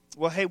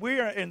Well, hey, we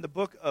are in the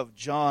book of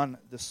John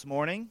this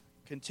morning,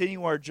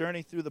 continue our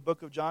journey through the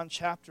book of John,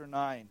 chapter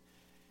 9.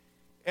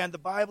 And the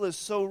Bible is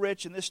so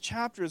rich, and this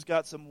chapter has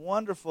got some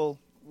wonderful,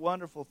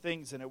 wonderful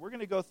things in it. We're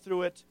going to go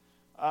through it.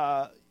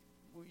 We're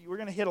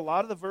going to hit a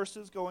lot of the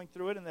verses going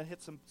through it and then hit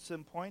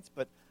some points,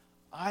 but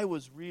I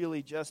was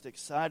really just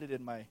excited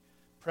in my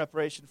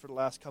preparation for the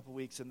last couple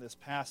weeks in this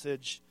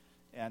passage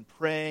and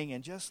praying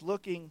and just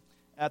looking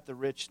at the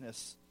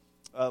richness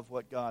of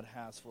what God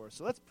has for us.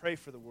 So let's pray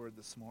for the word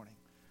this morning.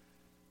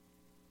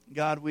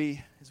 God,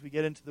 as we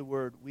get into the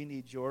word, we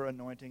need your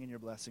anointing and your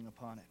blessing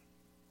upon it.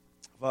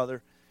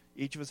 Father,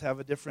 each of us have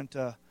a different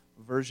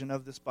version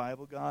of this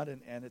Bible, God,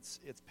 and it's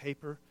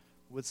paper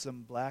with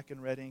some black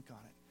and red ink on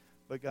it.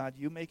 But God,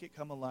 you make it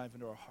come alive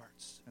into our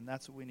hearts, and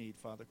that's what we need,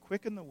 Father.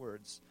 Quicken the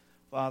words,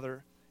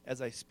 Father,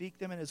 as I speak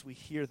them and as we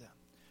hear them.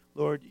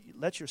 Lord,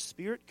 let your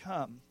Spirit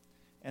come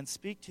and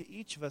speak to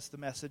each of us the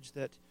message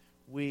that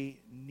we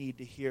need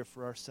to hear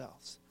for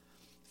ourselves.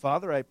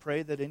 Father, I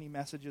pray that any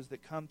messages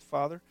that come,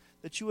 Father,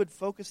 that you would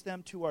focus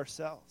them to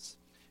ourselves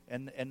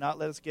and not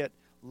let us get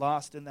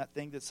lost in that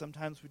thing that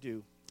sometimes we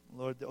do.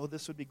 Lord,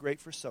 this would be great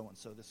for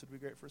so-and-so. This would be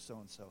great for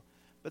so-and-so.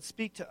 But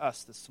speak to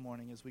us this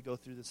morning as we go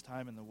through this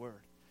time in the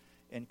Word.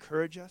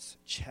 Encourage us,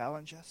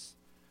 challenge us,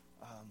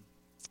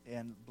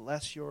 and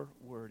bless your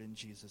word in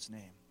Jesus'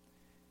 name.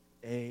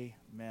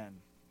 Amen.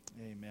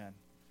 Amen.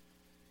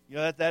 You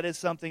know, that is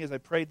something, as I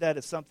prayed that,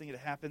 is something that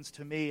happens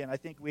to me, and I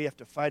think we have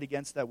to fight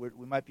against that.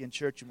 We might be in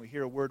church and we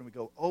hear a word and we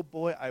go, oh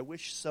boy, I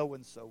wish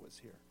so-and-so was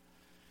here.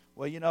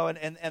 Well, you know,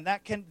 and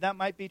that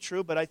might be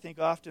true, but I think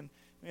often,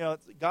 you know,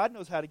 God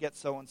knows how to get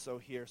so-and-so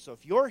here. So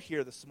if you're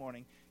here this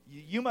morning,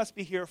 you must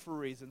be here for a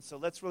reason. So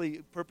let's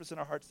really purpose in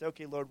our hearts, say,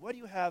 okay, Lord, what do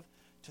you have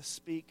to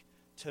speak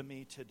to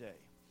me today?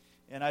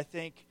 And I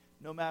think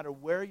no matter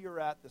where you're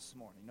at this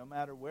morning, no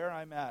matter where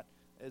I'm at,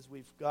 as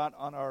we've got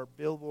on our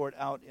billboard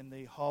out in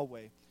the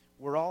hallway,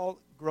 we're all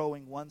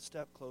growing one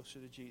step closer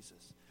to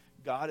Jesus.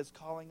 God is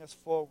calling us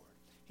forward.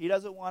 He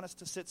doesn't want us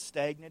to sit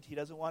stagnant. He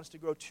doesn't want us to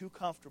grow too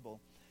comfortable.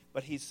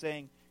 But he's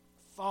saying,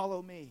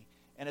 follow me.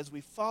 And as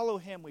we follow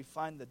him, we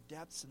find the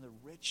depths and the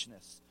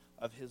richness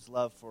of his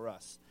love for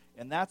us.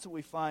 And that's what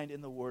we find in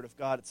the Word of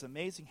God. It's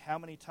amazing how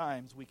many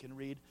times we can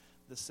read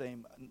the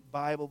same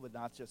Bible, but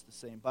not just the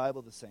same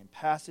Bible, the same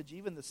passage,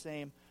 even the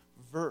same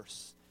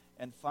verse,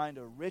 and find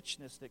a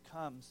richness that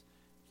comes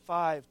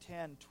 5,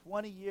 10,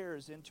 20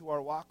 years into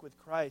our walk with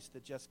Christ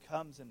that just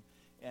comes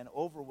and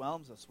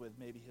overwhelms us with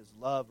maybe his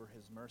love or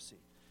his mercy.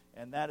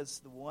 And that is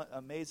the one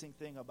amazing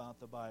thing about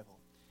the Bible.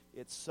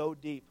 It's so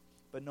deep,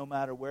 but no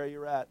matter where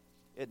you're at,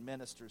 it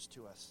ministers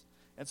to us.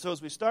 And so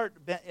as we start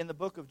in the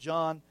book of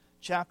John,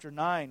 chapter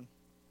 9,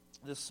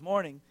 this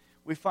morning,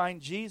 we find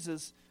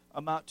Jesus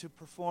about to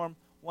perform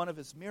one of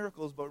his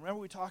miracles. But remember,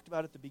 we talked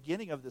about at the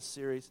beginning of this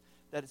series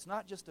that it's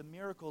not just a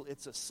miracle,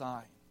 it's a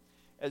sign.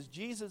 As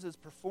Jesus is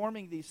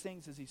performing these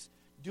things, as he's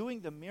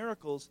doing the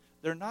miracles,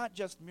 they're not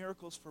just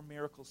miracles for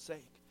miracles'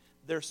 sake.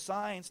 They're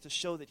signs to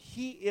show that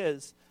he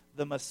is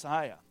the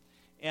Messiah.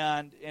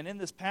 And in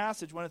this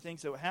passage, one of the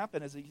things that would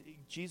happen is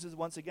Jesus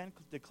once again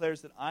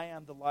declares that I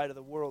am the light of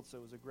the world. So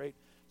it was a great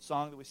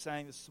song that we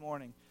sang this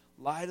morning.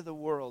 Light of the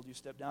world, you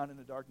step down in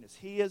the darkness.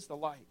 He is the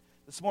light.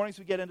 This morning as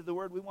we get into the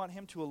Word, we want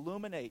him to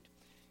illuminate.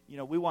 You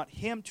know, we want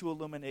him to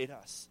illuminate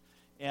us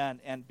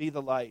and be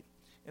the light.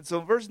 And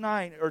so in verse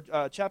 9,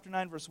 or chapter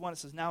 9, verse 1, it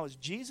says, now as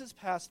Jesus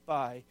passed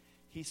by,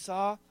 he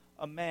saw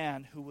a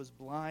man who was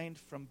blind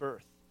from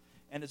birth.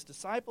 And his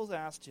disciples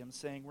asked him,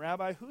 saying,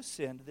 Rabbi, who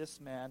sinned,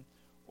 this man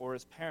or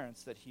his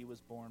parents, that he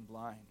was born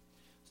blind?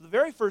 So the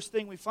very first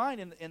thing we find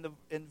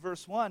in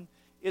verse 1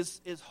 is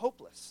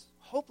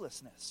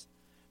hopelessness.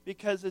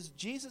 Because as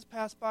Jesus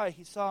passed by,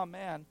 he saw a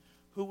man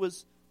who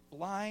was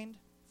blind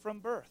from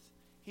birth.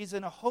 He's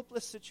in a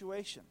hopeless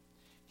situation.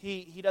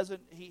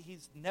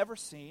 He's never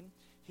seen.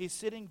 He's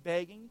sitting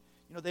begging.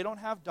 You know, they don't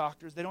have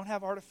doctors. They don't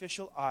have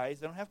artificial eyes.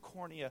 They don't have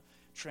cornea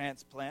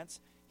transplants.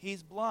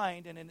 He's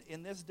blind, and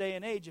in this day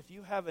and age, if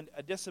you have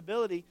a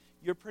disability,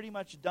 you're pretty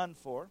much done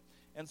for.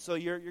 And so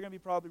you're going to be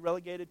probably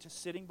relegated to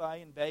sitting by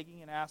and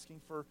begging and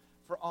asking for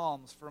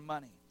alms, for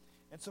money.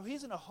 And so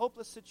he's in a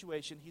hopeless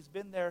situation. He's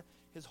been there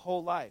his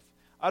whole life.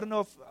 I don't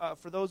know if,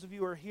 for those of you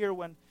who are here,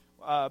 when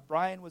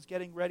Brian was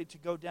getting ready to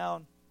go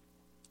down,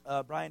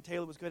 Brian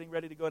Taylor was getting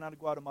ready to go down to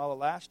Guatemala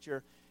last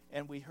year,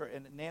 and we heard,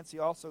 and Nancy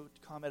also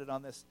commented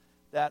on this,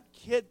 that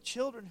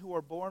children who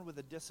are born with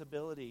a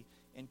disability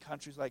in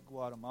countries like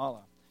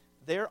Guatemala,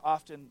 they're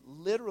often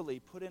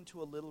literally put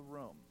into a little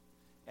room,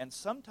 and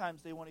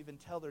sometimes they won't even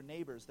tell their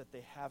neighbors that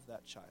they have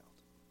that child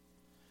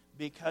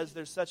because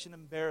there's such an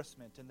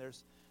embarrassment, and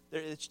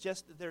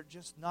they're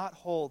just not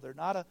whole. They're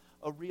not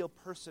a real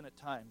person at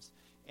times.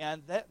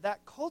 And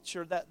that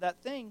culture,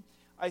 that thing,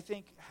 I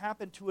think,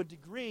 happened to a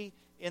degree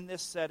in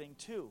this setting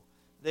too.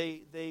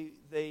 They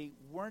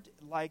weren't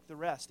like the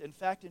rest. In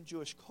fact, in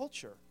Jewish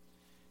culture,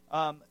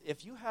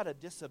 if you had a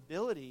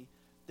disability,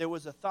 there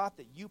was a thought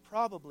that you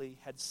probably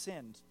had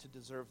sinned to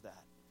deserve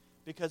that.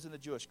 Because in the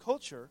Jewish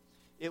culture,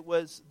 there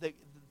was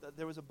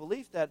a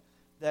belief that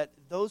that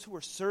those who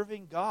were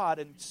serving God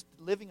and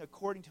living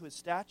according to his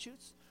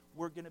statutes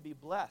were going to be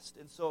blessed.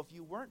 And so if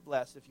you weren't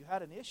blessed, if you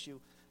had an issue,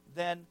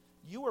 then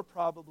you were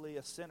probably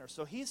a sinner.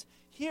 So he's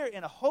here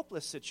in a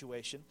hopeless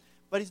situation,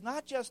 but he's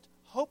not just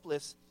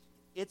hopeless,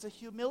 it's a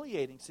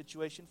humiliating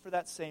situation for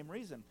that same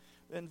reason.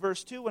 In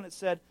verse 2, when it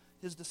said,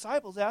 his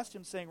disciples asked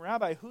him, saying,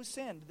 Rabbi, who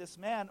sinned, this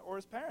man or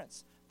his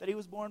parents, that he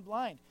was born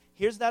blind?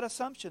 Here's that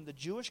assumption, the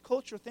Jewish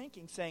culture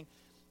thinking, saying,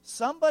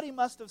 somebody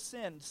must have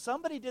sinned.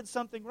 Somebody did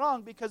something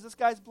wrong because this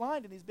guy's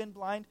blind, and he's been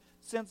blind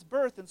since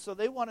birth. And so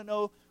they want to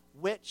know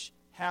which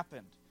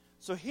happened.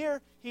 So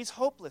here, he's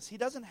hopeless. He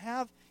doesn't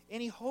have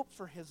any hope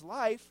for his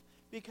life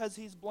because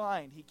he's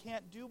blind. He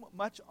can't do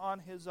much on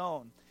his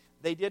own.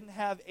 They didn't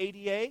have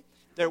ADA.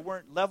 There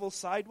weren't level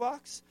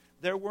sidewalks.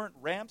 There weren't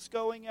ramps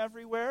going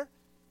everywhere.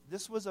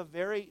 This was a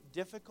very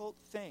difficult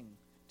thing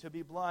to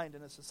be blind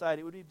in a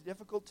society. It would be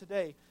difficult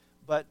today,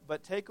 but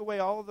take away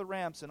all of the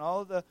ramps and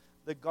all of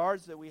the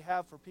guards that we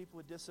have for people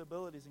with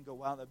disabilities and go,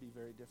 wow, that'd be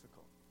very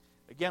difficult.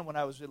 Again, when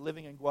I was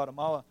living in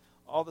Guatemala,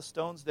 all the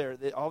stones there,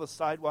 all the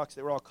sidewalks,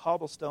 they were all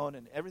cobblestone,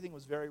 and everything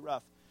was very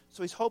rough.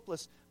 So he's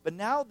hopeless. But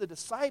now the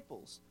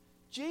disciples,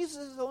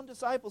 Jesus' own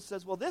disciples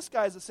says, well, this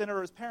guy's a sinner,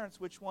 or his parents,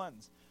 which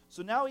ones?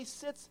 So now he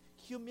sits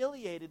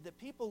humiliated that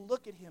people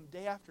look at him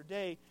day after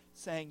day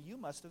saying, you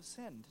must have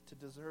sinned to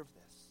deserve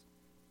this.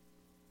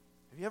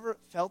 Have you ever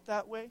felt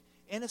that way?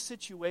 In a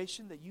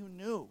situation that you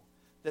knew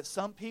that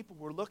some people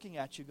were looking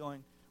at you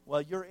going,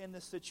 well, you're in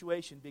this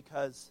situation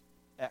because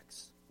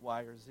X,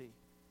 Y, or Z.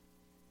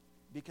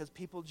 Because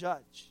people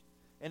judge.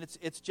 And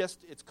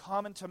it's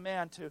common to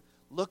man to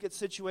look at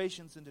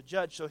situations and to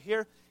judge. So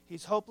here,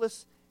 he's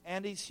hopeless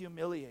and he's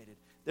humiliated.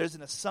 There's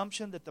an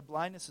assumption that the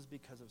blindness is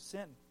because of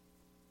sin.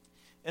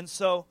 And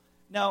so,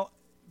 now,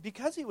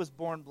 because he was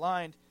born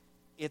blind,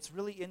 it's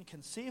really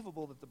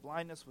inconceivable that the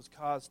blindness was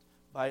caused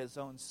by his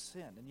own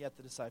sin. And yet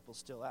the disciples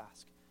still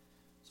ask.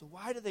 So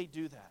why do they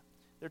do that?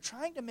 They're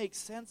trying to make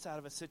sense out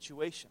of a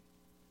situation.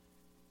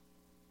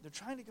 They're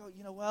trying to go,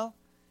 well,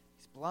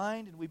 he's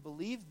blind and we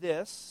believe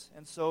this.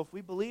 And so if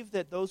we believe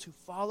that those who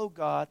follow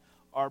God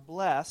are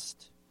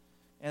blessed,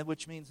 and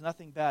which means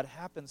nothing bad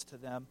happens to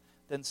them,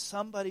 then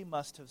somebody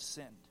must have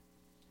sinned.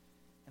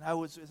 And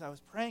as I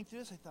was praying through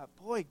this, I thought,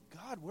 boy,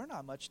 God, we're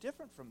not much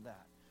different from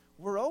that.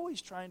 We're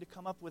always trying to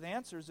come up with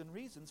answers and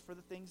reasons for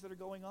the things that are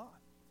going on.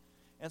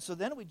 And so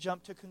then we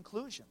jump to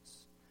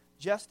conclusions,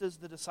 just as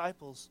the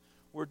disciples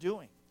were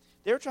doing.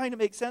 They were trying to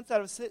make sense out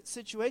of a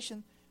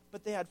situation,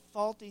 but they had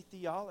faulty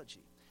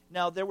theology.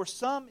 Now, there were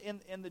some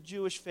in the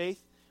Jewish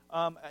faith,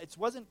 it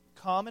wasn't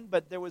common,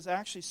 but there was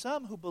actually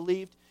some who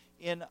believed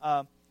in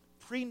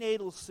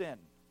prenatal sin.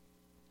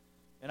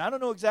 And I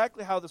don't know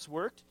exactly how this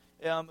worked,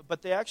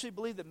 but they actually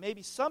believed that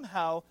maybe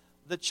somehow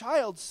the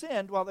child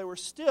sinned while they were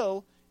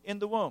still in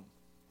the womb.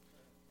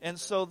 And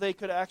so they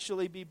could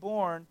actually be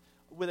born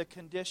with a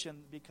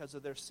condition because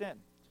of their sin.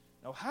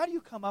 Now, how do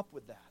you come up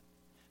with that?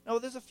 Now,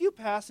 there's a few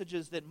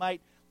passages that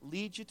might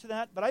lead you to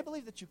that, but I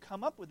believe that you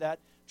come up with that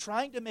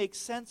trying to make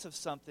sense of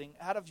something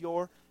out of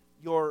your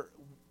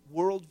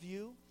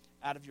worldview,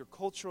 out of your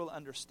cultural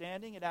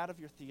understanding, and out of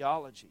your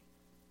theology.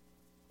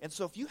 And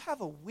so if you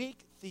have a weak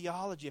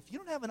theology, if you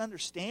don't have an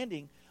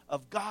understanding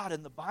of God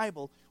and the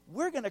Bible,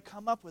 we're going to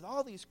come up with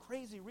all these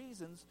crazy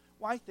reasons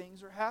why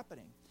things are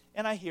happening.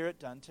 And I hear it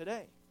done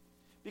today.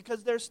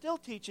 Because they're still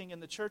teaching in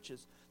the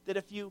churches that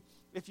if you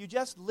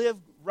just live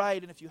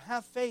right and if you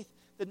have faith,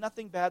 that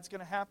nothing bad's going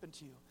to happen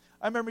to you.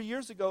 I remember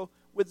years ago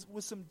with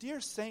some dear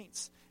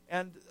saints,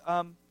 and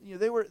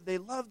they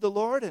loved the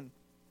Lord, and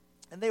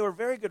they were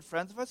very good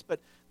friends of us, but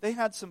they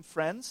had some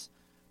friends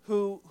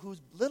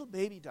whose little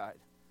baby died,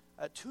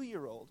 a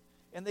 2-year-old,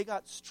 and they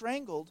got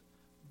strangled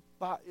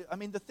by,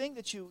 the thing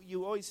that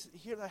you always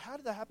hear, how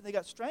did that happen? They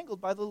got strangled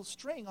by the little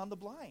string on the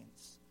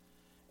blinds,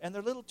 and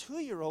their little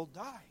 2-year-old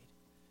died.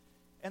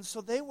 And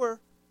so they were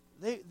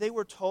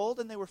told,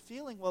 and they were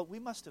feeling, well, we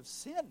must have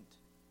sinned.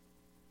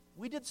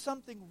 We did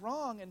something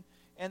wrong, and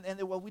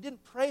we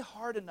didn't pray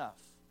hard enough.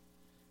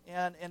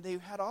 And they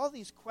had all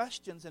these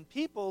questions, and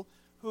people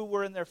who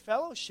were in their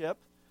fellowship,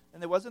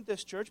 and there wasn't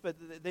this church, but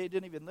they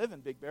didn't even live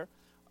in Big Bear,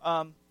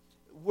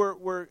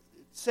 were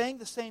saying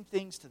the same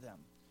things to them.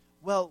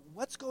 Well,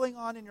 what's going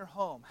on in your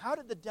home? How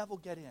did the devil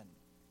get in?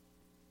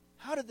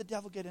 How did the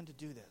devil get in to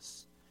do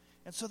this?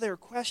 And so they were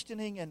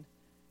questioning, and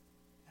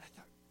I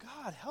thought,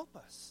 God, help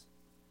us.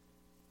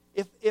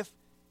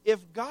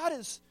 If God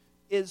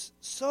is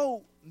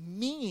so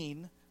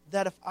mean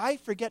that if I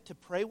forget to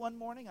pray one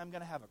morning, I'm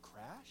going to have a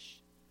crash,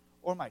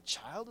 or my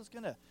child is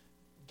going to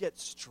get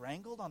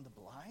strangled on the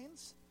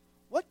blinds,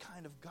 what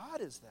kind of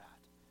God is that?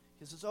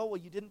 He says, oh, well,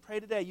 you didn't pray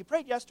today. You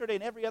prayed yesterday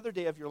and every other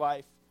day of your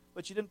life,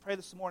 but you didn't pray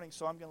this morning,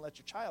 so I'm going to let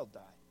your child die.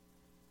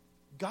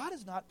 God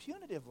is not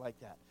punitive like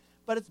that.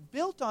 But it's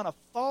built on a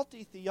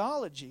faulty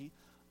theology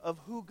of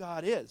who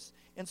God is.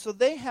 And so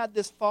they had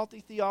this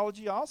faulty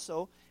theology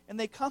also, and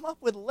they come up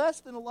with less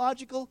than a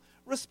logical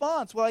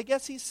response. Well, I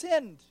guess he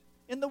sinned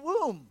in the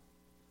womb.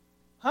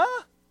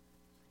 Huh?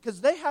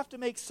 Because they have to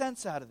make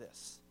sense out of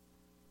this.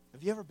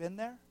 Have you ever been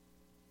there?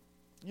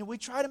 We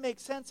try to make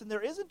sense, and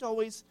there isn't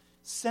always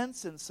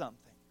sense in something.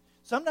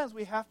 Sometimes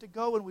we have to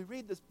go and we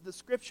read the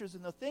scriptures,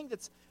 and the thing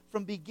that's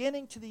from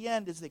beginning to the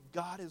end is that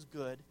God is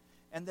good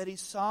and that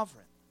he's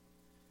sovereign.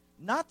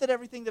 Not that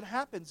everything that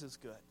happens is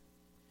good.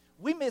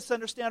 We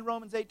misunderstand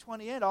Romans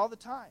 8:28 all the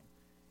time.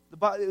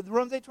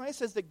 Romans 8:28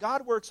 says that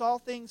God works all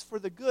things for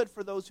the good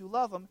for those who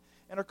love him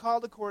and are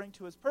called according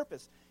to his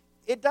purpose.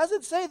 It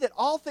doesn't say that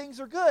all things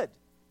are good.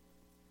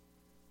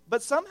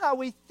 But somehow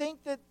we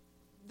think that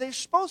they're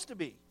supposed to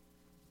be.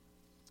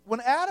 When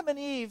Adam and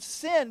Eve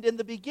sinned in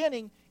the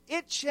beginning,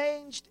 it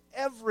changed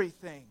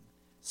everything.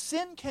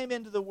 Sin came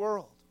into the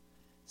world.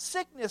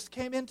 Sickness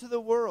came into the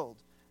world.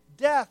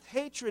 Death,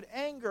 hatred,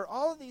 anger,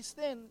 all of these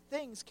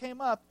things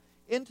came up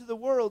into the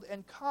world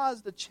and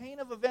caused a chain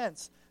of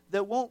events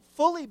that won't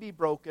fully be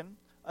broken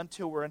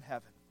until we're in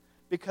heaven,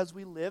 because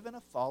we live in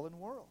a fallen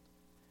world.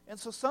 And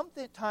so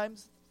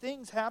sometimes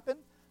things happen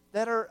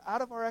that are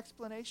out of our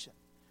explanation.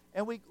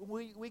 And we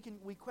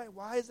question,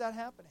 why is that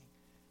happening?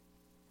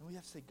 And we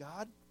have to say,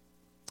 God,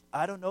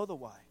 I don't know the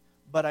why,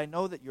 but I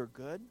know that you're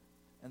good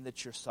and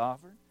that you're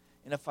sovereign.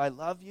 And if I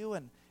love you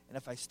and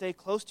if I stay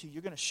close to you,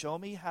 you're going to show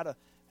me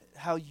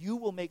how you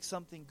will make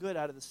something good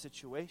out of the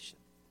situation.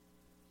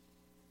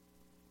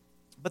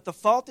 But the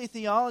faulty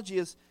theology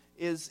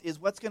is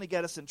what's going to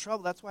get us in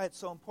trouble. That's why it's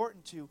so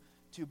important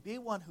to be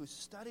one who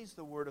studies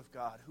the Word of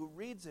God, who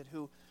reads it,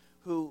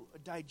 who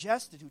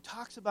digests it, who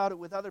talks about it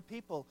with other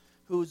people,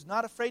 who's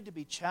not afraid to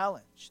be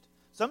challenged.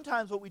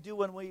 Sometimes what we do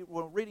when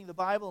we're reading the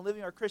Bible and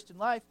living our Christian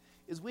life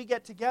is we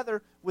get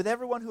together with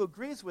everyone who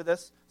agrees with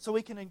us so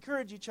we can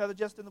encourage each other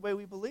just in the way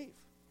we believe.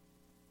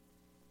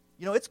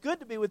 It's good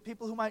to be with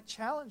people who might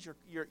challenge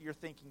your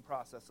thinking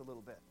process a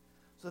little bit,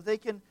 so they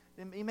can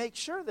make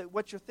sure that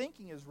what you're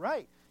thinking is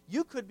right.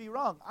 You could be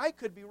wrong. I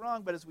could be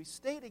wrong. But as we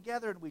stay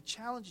together and we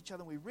challenge each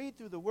other and we read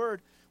through the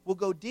Word, we'll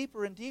go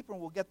deeper and deeper,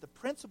 and we'll get the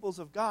principles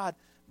of God,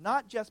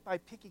 not just by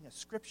picking a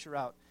scripture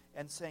out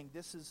and saying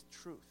this is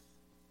truth,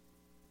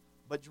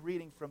 but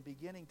reading from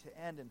beginning to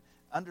end and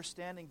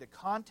understanding the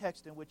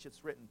context in which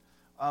it's written.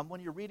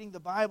 When you're reading the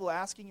Bible,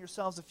 asking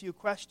yourselves a few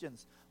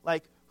questions,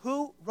 like,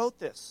 who wrote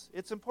this?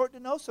 It's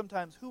important to know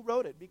sometimes who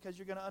wrote it, because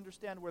you're going to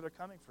understand where they're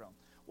coming from.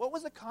 What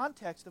was the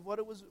context of when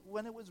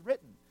it was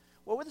written?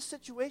 What were the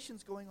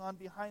situations going on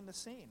behind the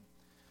scene?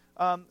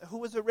 Who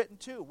was it written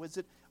to?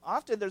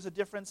 Often there's a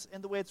difference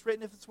in the way it's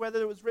written, if it's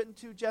whether it was written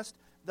to just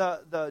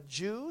the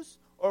Jews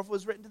or if it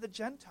was written to the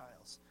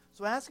Gentiles.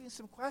 So asking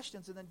some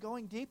questions and then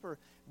going deeper,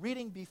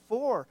 reading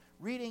before,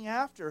 reading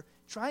after,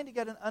 trying to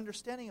get an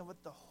understanding of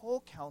what the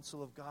whole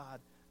counsel of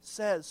God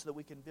says, so that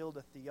we can build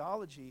a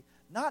theology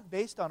not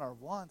based on our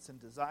wants and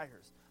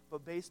desires,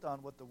 but based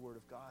on what the Word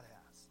of God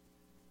has.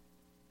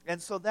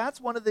 And so that's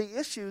one of the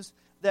issues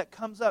that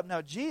comes up.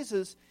 Now,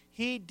 Jesus,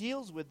 he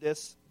deals with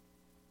this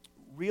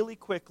really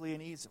quickly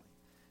and easily.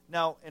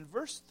 Now, in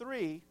verse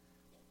 3,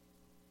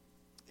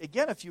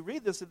 again, if you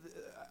read this,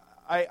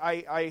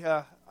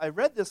 I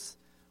read this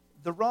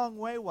the wrong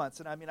way once.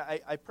 And I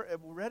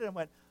read it and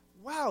went,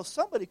 wow,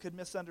 somebody could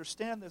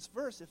misunderstand this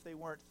verse if they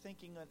weren't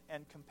thinking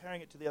and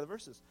comparing it to the other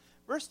verses.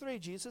 Verse 3,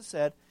 Jesus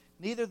said,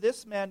 neither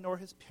this man nor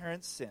his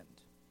parents sinned.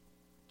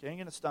 Okay, I'm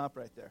going to stop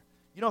right there.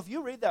 If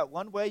you read that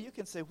one way, you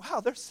can say,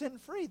 wow, they're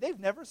sin-free. They've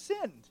never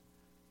sinned.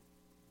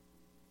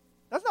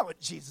 That's not what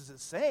Jesus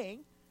is saying.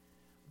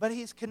 But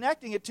he's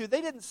connecting it to,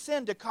 they didn't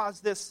sin to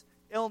cause this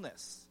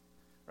illness.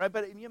 Right?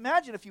 But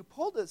imagine if you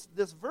pull this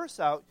verse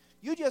out,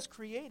 you just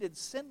created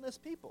sinless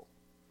people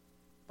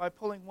by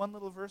pulling one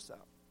little verse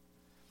out.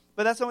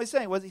 But that's not what he's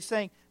saying. What he's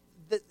saying,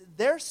 that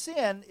their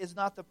sin is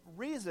not the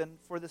reason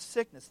for the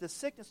sickness. This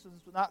sickness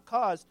was not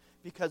caused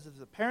because of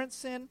the parent's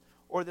sin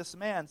or this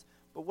man's.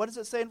 But what does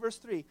it say in verse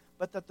 3?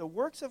 But that the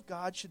works of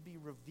God should be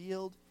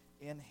revealed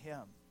in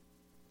him.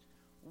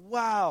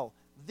 Wow,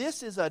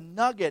 this is a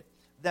nugget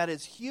that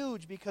is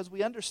huge, because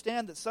we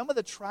understand that some of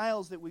the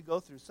trials that we go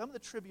through, some of the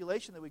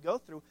tribulation that we go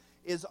through,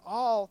 is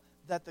all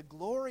that the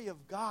glory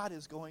of God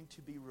is going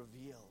to be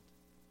revealed.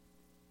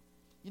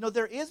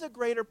 There is a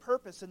greater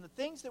purpose, and the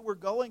things that we're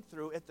going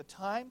through at the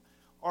time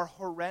are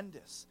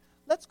horrendous.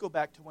 Let's go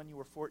back to when you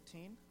were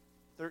 14,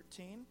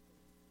 13.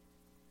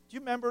 Do you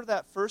remember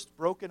that first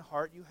broken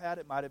heart you had?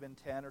 It might have been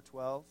 10 or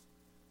 12.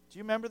 Do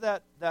you remember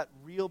that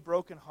real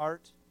broken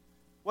heart?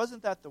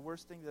 Wasn't that the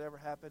worst thing that ever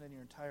happened in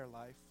your entire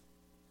life?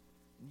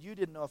 And you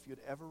didn't know if you'd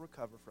ever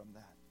recover from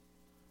that.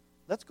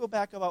 Let's go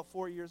back about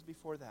 4 years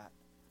before that,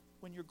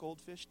 when your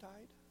goldfish died.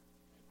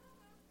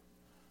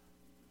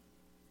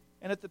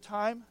 And at the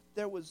time,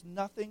 there was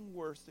nothing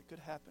worse that could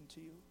happen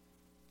to you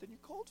than your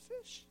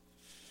goldfish.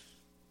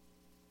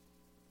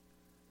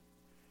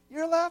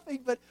 You're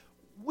laughing, but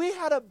we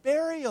had a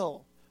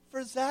burial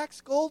for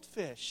Zach's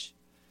goldfish.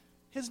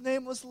 His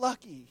name was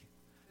Lucky.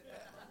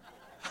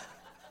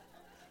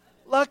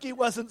 Lucky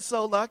wasn't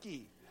so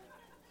lucky.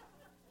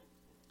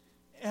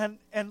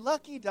 And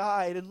Lucky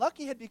died, and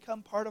Lucky had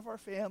become part of our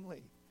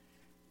family.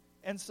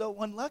 And so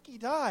when Lucky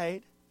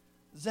died,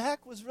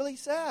 Zach was really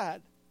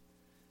sad.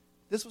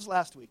 This was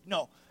last week.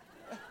 No.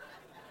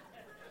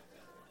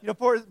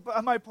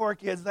 My poor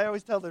kids, they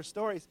always tell their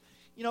stories.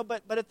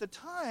 But at the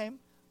time,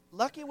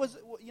 Lucky was,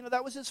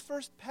 that was his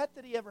first pet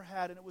that he ever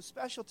had, and it was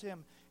special to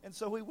him. And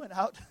so we went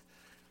out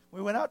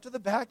to the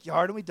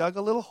backyard, and we dug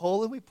a little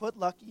hole, and we put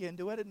Lucky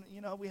into it, and,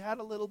 we had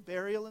a little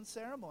burial and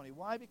ceremony.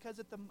 Why?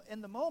 Because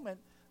in the moment,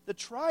 the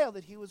trial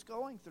that he was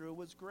going through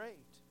was great.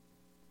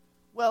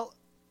 Well,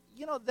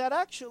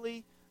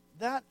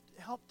 that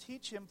helped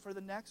teach him for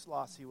the next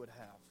loss he would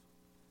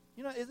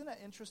have. Isn't it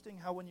interesting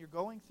how when you're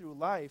going through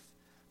life,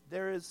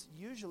 there is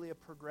usually a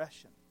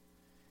progression?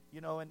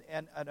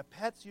 And a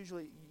pet's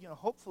usually,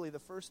 hopefully the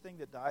first thing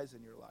that dies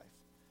in your life,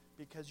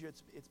 because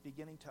it's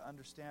beginning to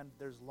understand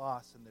there's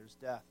loss and there's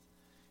death.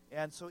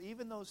 And so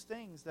even those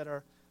things that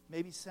are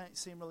maybe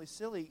seem really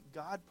silly,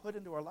 God put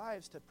into our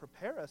lives to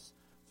prepare us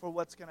for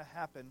what's going to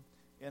happen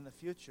in the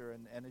future.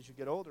 And as you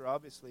get older,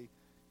 obviously,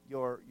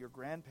 your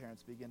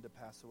grandparents begin to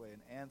pass away,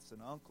 and aunts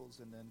and uncles,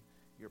 and then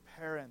your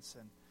parents,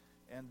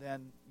 and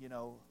then,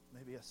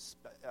 maybe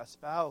a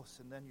spouse,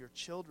 and then your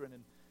children.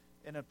 And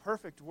in a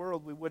perfect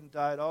world, we wouldn't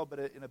die at all, but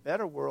in a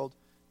better world,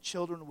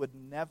 children would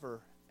never,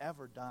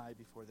 ever die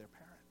before their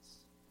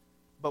parents.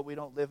 But we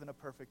don't live in a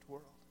perfect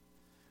world.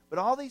 But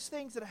all these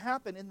things that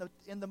happen,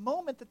 in the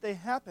moment that they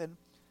happen,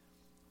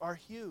 are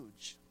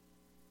huge.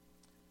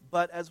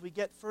 But as we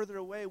get further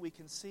away, we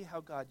can see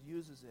how God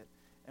uses it,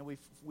 and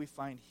we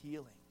find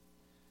healing.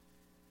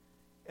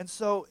 And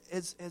so,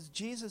 as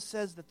Jesus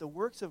says that the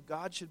works of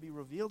God should be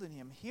revealed in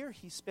him, here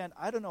he spent,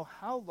 I don't know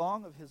how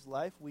long of his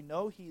life. We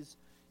know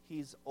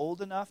he's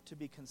old enough to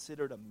be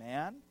considered a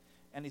man,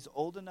 and he's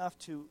old enough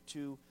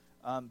to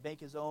make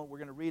his own. We're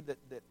going to read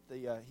that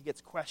he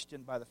gets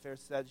questioned by the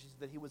Pharisees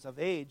that he was of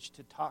age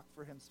to talk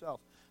for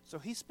himself. So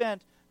he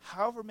spent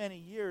however many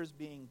years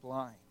being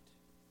blind.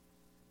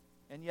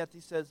 And yet he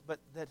says, but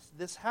that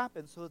this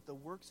happened so that the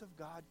works of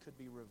God could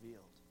be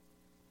revealed.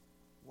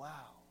 Wow.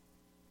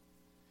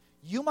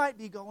 You might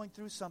be going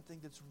through something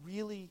that's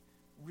really,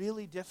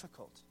 really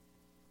difficult.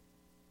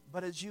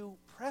 But as you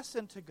press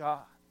into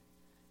God,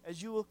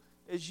 as you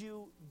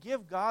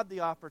give God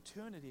the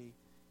opportunity,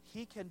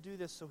 he can do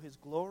this so his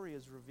glory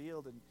is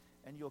revealed,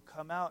 and you'll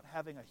come out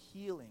having a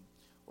healing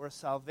or a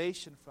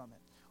salvation from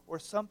it, or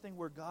something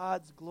where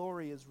God's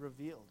glory is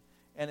revealed,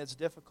 and it's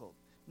difficult.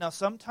 Now,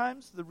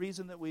 sometimes the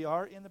reason that we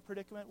are in the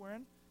predicament we're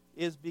in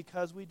is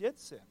because we did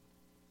sin.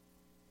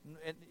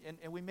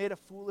 And we made a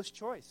foolish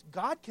choice.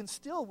 God can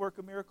still work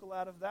a miracle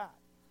out of that.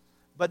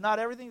 But not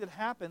everything that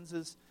happens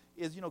is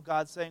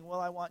God saying, well,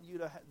 I want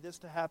this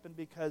to happen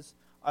because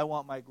I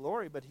want my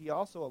glory. But he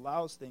also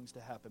allows things to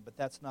happen. But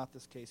that's not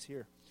this case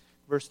here.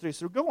 Verse 3.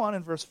 So go on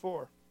in verse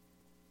 4.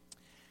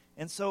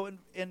 And so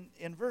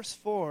in verse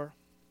 4,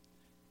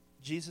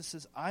 Jesus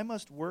says, I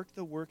must work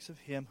the works of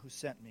him who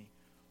sent me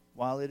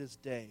while it is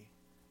day.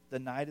 The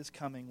night is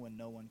coming when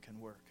no one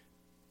can work.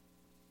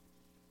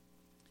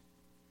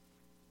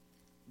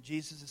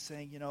 Jesus is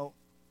saying,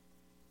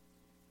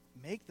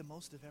 make the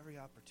most of every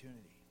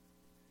opportunity.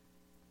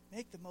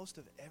 Make the most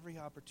of every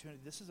opportunity.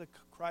 This is a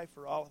cry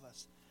for all of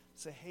us.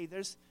 Say, hey,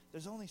 there's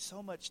only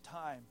so much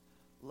time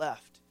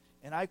left.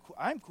 And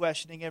I'm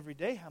questioning every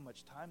day how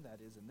much time that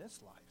is in this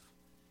life.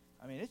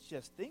 I mean, it's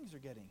just, things are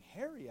getting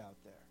hairy out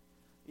there.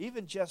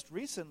 Even just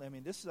recently,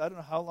 I don't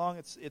know how long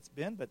it's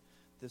been, but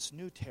this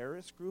new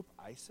terrorist group,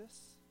 ISIS,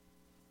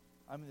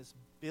 this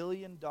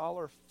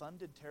billion-dollar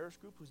funded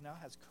terrorist group who now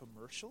has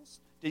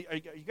commercials. Are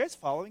you guys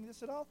following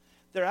this at all?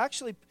 They're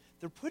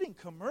putting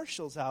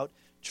commercials out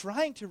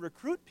trying to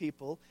recruit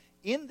people.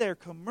 In their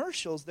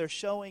commercials, they're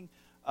showing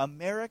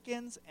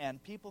Americans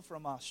and people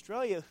from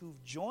Australia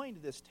who've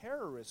joined this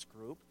terrorist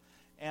group,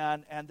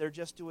 and they're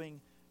just doing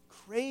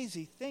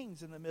crazy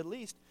things in the Middle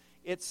East.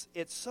 It's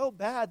so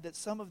bad that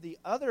some of the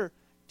other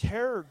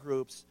terror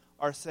groups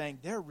are saying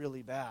they're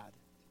really bad.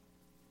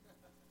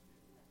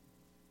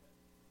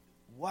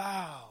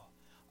 Wow.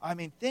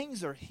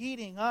 Things are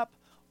heating up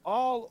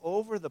all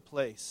over the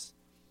place.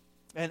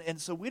 And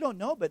so we don't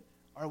know, but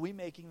are we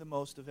making the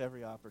most of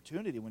every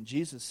opportunity? When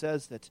Jesus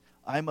says that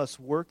I must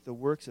work the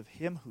works of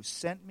him who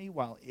sent me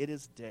while it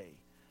is day,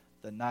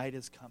 the night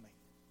is coming.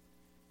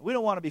 We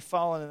don't want to be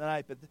falling in the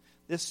night, but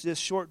this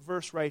short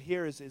verse right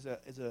here is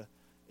a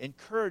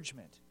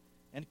encouragement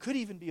and could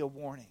even be a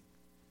warning.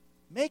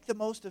 Make the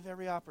most of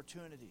every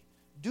opportunity.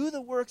 Do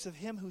the works of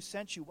him who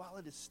sent you while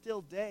it is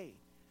still day.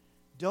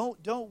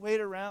 Don't wait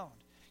around.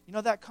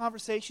 That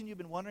conversation you've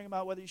been wondering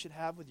about whether you should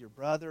have with your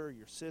brother or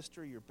your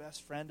sister or your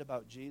best friend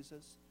about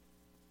Jesus?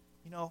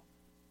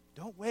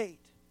 Don't wait.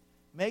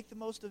 Make the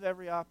most of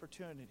every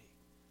opportunity.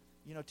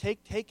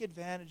 Take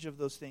advantage of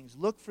those things.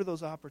 Look for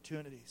those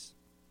opportunities.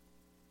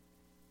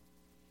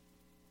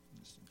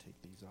 I'm just going to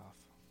take these off.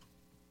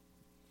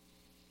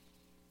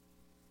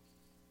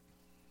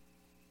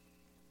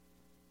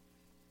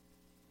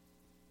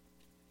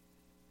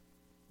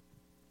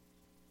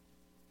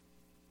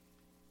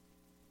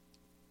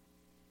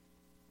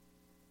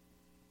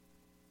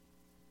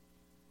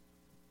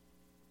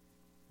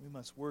 We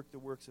must work the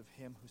works of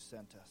him who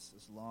sent us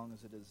as long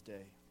as it is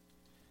day.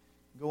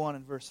 Go on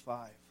in verse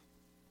 5.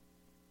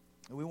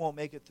 And we won't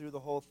make it through the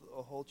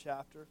whole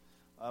chapter.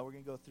 We're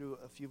going to go through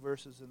a few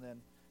verses and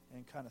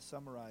and kind of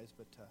summarize.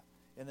 But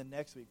and then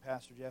next week,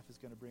 Pastor Jeff is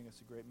going to bring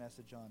us a great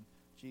message on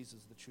Jesus,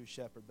 the true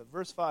shepherd. But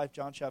verse 5,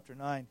 John chapter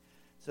 9,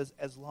 says,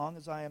 as long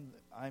as I'm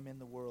in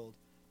the world,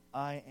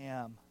 I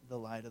am the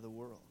light of the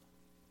world.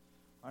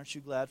 Aren't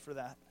you glad for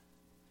that?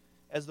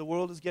 As the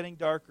world is getting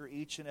darker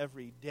each and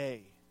every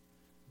day,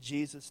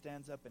 Jesus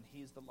stands up and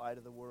he's the light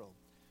of the world.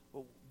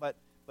 But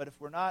if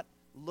we're not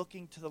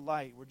looking to the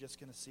light, we're just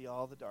going to see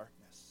all the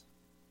darkness.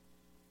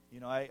 You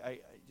know, I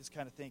just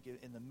kind of think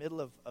in the middle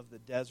of the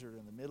desert,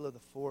 in the middle of the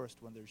forest,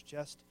 when there's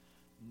just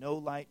no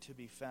light to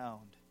be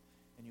found,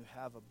 and you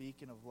have a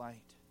beacon of light,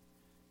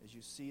 as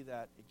you see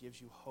that, it gives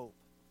you hope.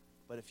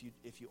 But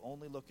if you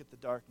only look at the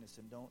darkness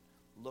and don't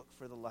look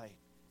for the light,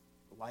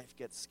 life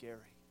gets scary.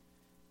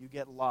 You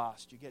get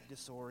lost. You get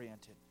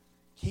disoriented.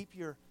 Keep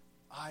your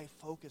eye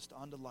focused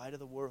on the light of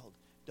the world.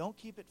 Don't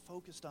keep it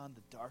focused on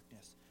the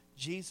darkness.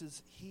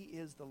 Jesus, he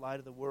is the light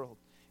of the world.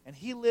 And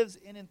he lives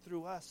in and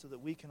through us so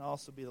that we can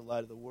also be the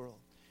light of the world.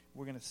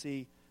 We're going to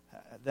see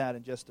that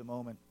in just a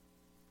moment.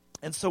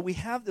 And so we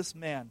have this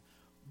man,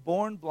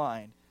 born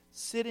blind,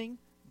 sitting.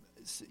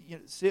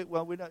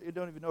 We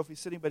don't even know if he's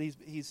sitting, but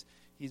he's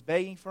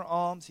begging for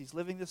alms. He's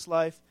living this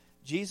life.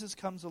 Jesus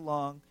comes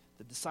along.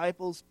 The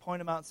disciples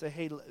point him out and say,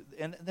 hey,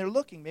 and they're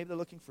looking. Maybe they're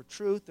looking for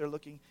truth. They're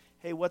looking,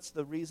 hey, what's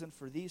the reason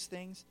for these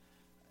things?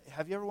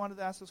 Have you ever wanted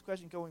to ask this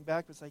question going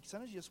back? It's like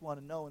sometimes you just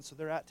want to know. And so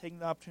they're taking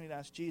the opportunity to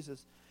ask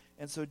Jesus.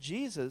 And so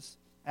Jesus,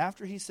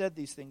 after he said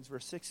these things,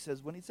 verse 6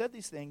 says, when he said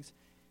these things,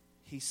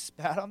 he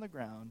spat on the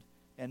ground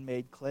and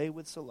made clay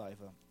with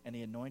saliva, and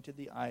he anointed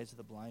the eyes of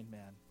the blind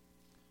man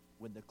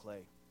with the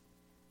clay.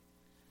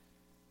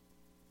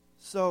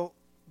 So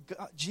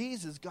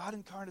Jesus, God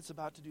incarnate, is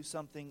about to do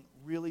something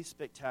really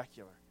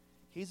spectacular.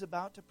 He's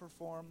about to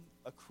perform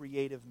a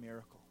creative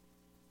miracle.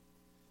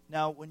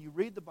 Now, when you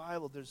read the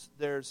Bible,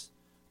 there's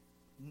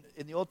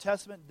in the Old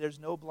Testament, there's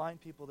no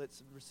blind people that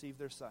receive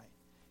their sight.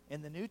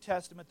 In the New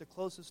Testament, the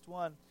closest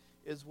one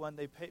is when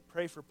they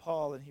pray for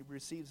Paul and he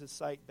receives his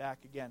sight back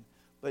again.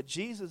 But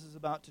Jesus is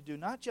about to do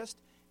not just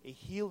a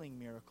healing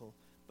miracle,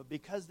 but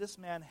because this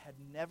man had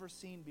never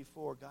seen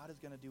before,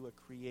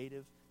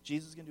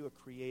 Jesus is going to do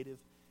a creative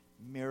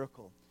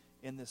miracle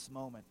in this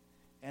moment.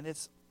 And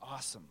it's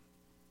awesome.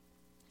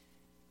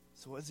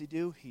 So what does he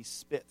do? He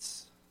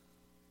spits.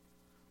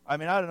 I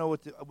mean, I don't know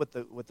what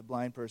the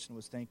blind person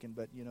was thinking,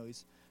 but you know,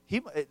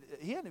 he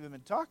hadn't even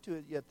been talked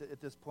to yet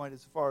at this point,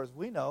 as far as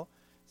we know.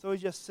 So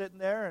he's just sitting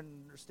there and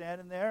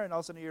standing there, and all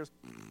of a sudden he hears,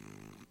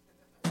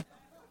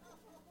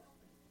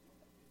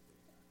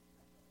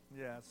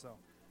 yeah. So,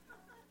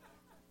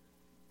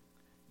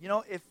 you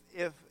know, if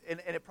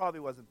it probably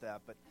wasn't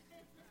that, but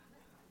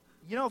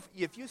you know,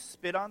 if you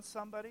spit on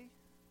somebody,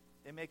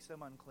 it makes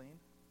them unclean.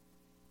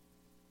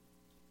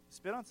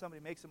 Spit on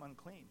somebody makes them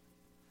unclean.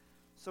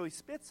 So he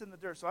spits in the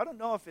dirt. So I don't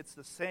know if it's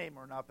the same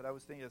or not, but I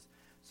was thinking this.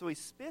 So he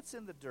spits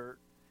in the dirt,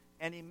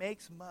 and he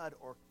makes mud,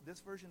 or this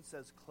version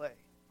says clay.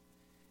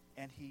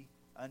 And he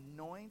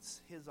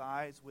anoints his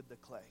eyes with the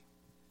clay.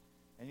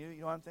 And you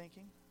know what I'm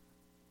thinking?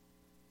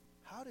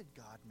 How did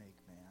God make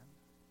man?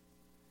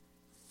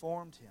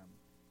 Formed him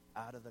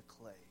out of the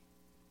clay.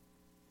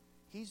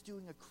 He's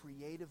doing a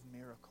creative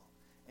miracle.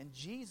 And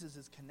Jesus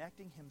is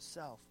connecting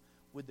himself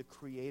with the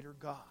Creator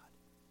God.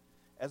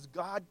 As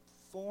God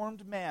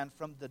formed man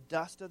from the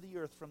dust of the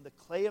earth, from the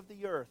clay of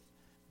the earth,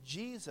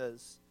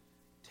 Jesus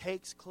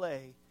takes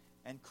clay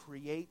and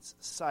creates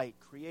sight.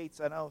 I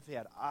don't know if he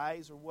had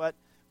eyes or what,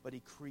 but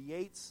he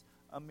creates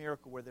a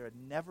miracle where there had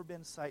never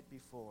been sight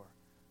before.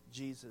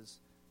 Jesus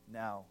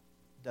now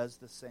does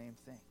the same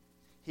thing.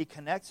 He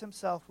connects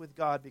himself with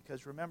God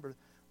because, remember,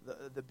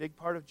 the big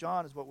part of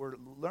John is what we're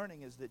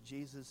learning is that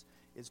Jesus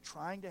is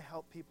trying to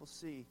help people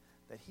see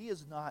that he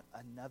is not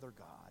another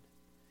God.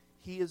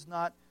 He is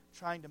not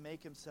trying to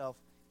make himself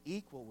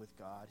equal with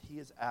God. He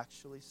is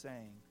actually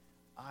saying,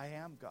 I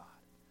am God.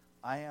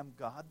 I am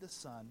God the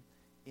Son,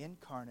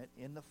 incarnate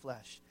in the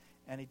flesh.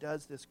 And he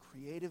does this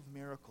creative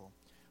miracle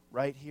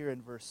right here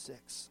in verse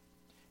 6.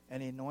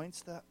 And he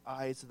anoints the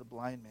eyes of the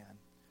blind man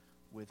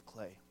with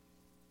clay.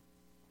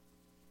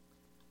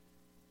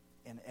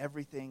 And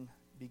everything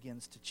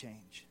begins to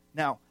change.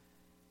 Now,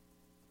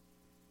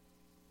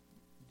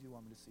 do you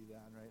want me to see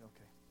that, right?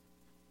 Okay.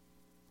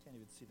 Can't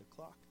even see the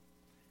clock.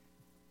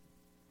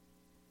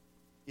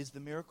 Is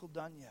the miracle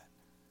done yet?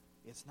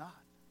 It's not.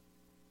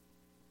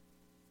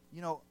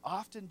 You know,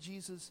 often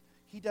Jesus,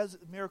 he does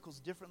miracles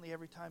differently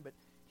every time, but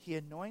he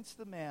anoints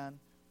the man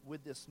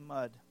with this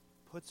mud,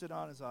 puts it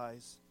on his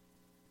eyes,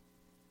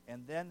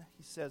 and then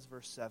he says,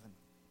 verse 7,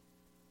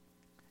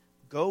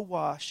 go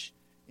wash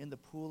in the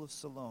pool of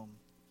Siloam,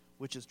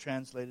 which is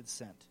translated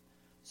sent.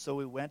 So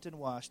we went and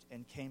washed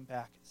and came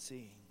back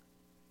seeing.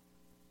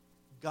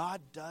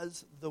 God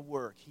does the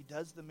work. He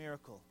does the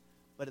miracle.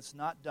 But it's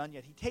not done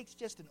yet. He takes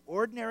just as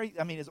ordinary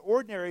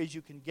as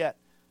you can get,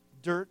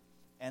 dirt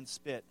and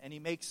spit, and he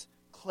makes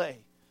clay,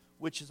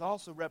 which is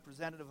also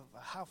representative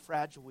of how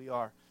fragile we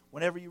are.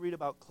 Whenever you read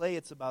about clay,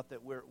 it's about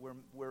that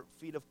we're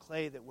feet of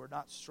clay, that we're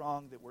not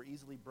strong, that we're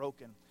easily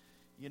broken,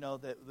 you know,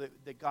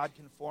 that God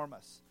can form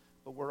us.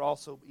 but we're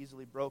also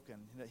easily broken.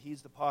 That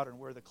he's the potter and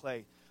we're the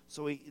clay.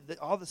 So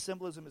all the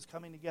symbolism is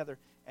coming together,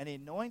 and he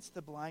anoints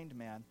the blind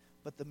man,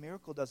 but the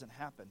miracle doesn't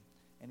happen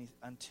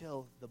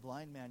until the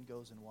blind man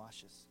goes and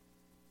washes.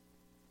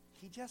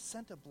 He just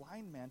sent a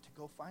blind man to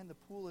go find the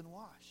pool and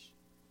wash.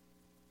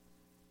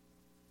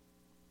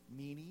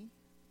 Meanie.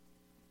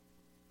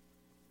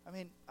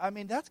 I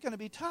mean that's going to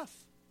be tough.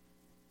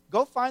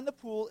 Go find the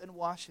pool and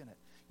wash in it.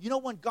 You know,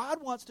 when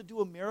God wants to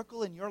do a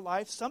miracle in your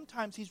life,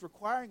 sometimes he's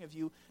requiring of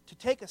you to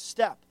take a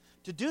step,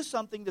 to do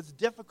something that's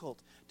difficult,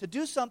 to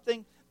do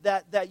something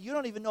that you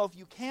don't even know if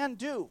you can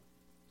do.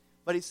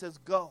 But he says,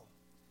 go.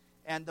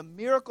 And the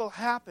miracle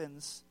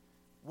happens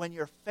when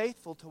you're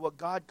faithful to what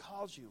God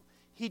calls you.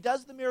 He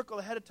does the miracle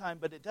ahead of time,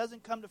 but it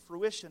doesn't come to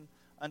fruition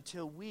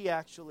until we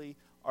actually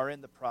are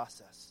in the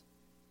process.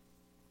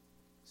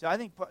 So I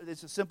think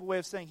it's a simple way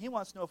of saying he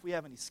wants to know if we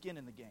have any skin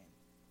in the game.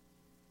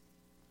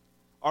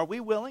 Are we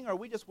willing, or are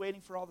we just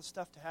waiting for all the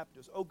stuff to happen to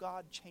us? Oh,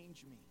 God,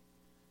 change me.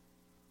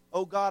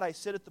 Oh, God, I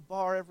sit at the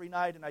bar every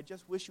night, and I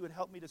just wish you would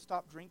help me to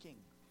stop drinking.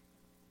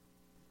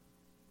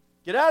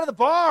 Get out of the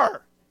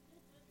bar.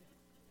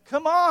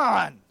 Come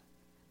on.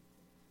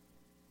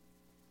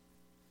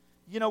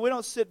 You know, we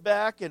don't sit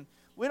back and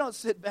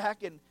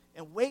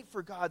wait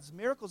for God's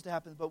miracles to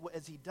happen, but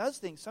as he does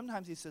things,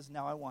 sometimes he says,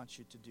 now I want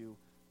you to do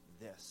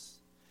this.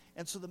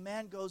 And so the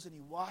man goes and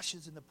he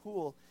washes in the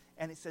pool,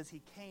 and it says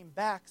he came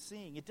back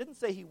seeing. It didn't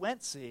say he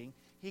went seeing.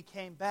 He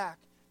came back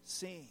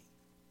seeing.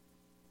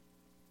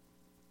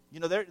 You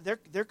know,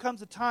 there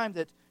comes a time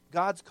that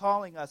God's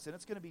calling us, and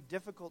it's going to be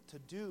difficult to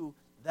do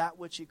that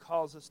which he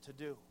calls us to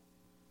do.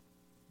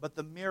 But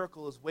the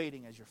miracle is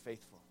waiting as you're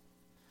faithful.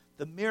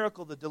 The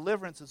miracle, the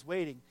deliverance is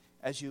waiting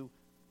as you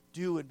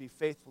do and be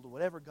faithful to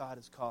whatever God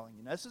is calling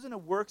you. Now, this isn't a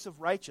works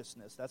of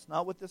righteousness. That's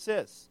not what this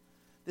is.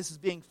 This is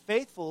being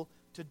faithful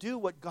to do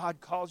what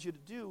God calls you to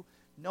do,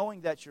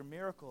 knowing that your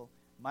miracle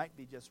might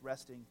be just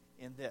resting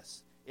in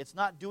this. It's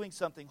not doing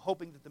something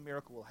hoping that the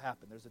miracle will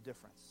happen. There's a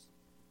difference.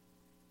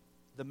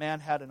 The man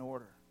had an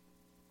order.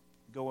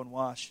 Go and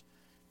wash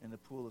in the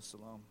pool of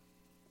Siloam.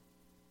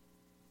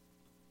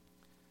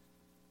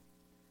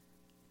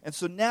 And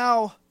so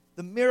now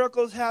the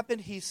miracles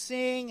happened. He's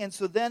seeing. And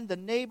so then the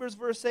neighbors,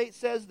 verse 8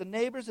 says, the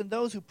neighbors and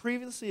those who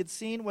previously had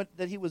seen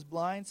that he was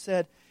blind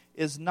said,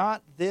 is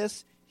not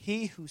this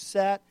he who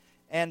sat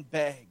and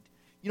begged?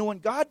 You know, when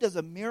God does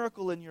a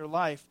miracle in your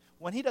life,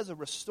 when he does a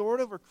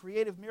restorative or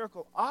creative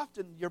miracle,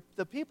 often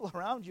the people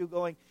around you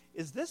going,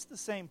 is this the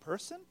same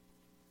person?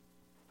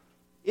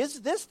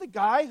 Is this the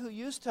guy who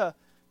used to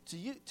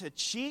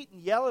cheat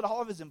and yell at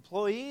all of his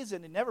employees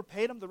and he never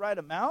paid them the right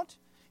amount?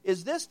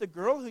 Is this the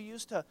girl who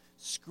used to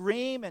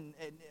scream and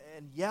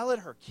yell at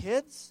her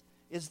kids?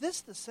 Is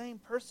this the same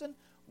person?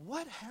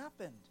 What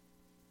happened?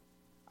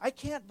 I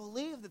can't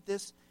believe that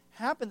this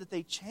happened, that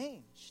they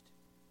changed.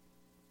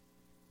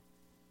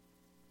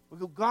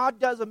 When God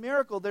does a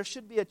miracle, there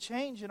should be a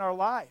change in our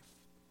life.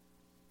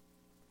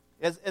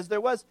 As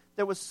there was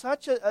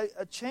such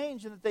a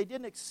change, and that they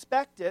didn't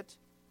expect it,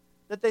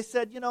 that they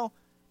said, you know,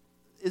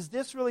 is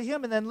this really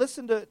him? And then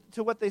listen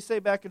to what they say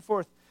back and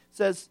forth. It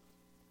says,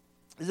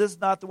 is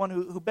this not the one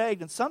who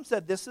begged? And some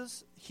said, this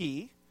is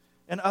he.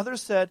 And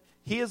others said,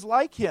 he is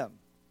like him.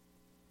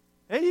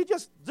 And he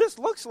just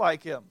looks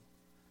like him.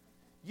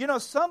 You know,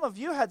 some of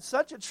you had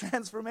such a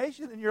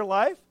transformation in your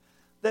life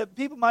that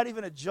people might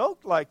even have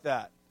joked like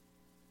that.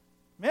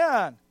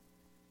 Man,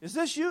 is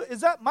this you?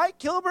 Is that Mike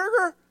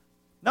Kilberger?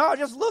 No, it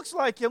just looks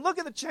like him. Look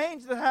at the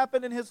change that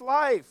happened in his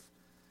life.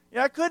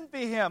 Yeah, it couldn't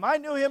be him. I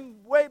knew him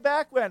way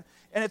back when.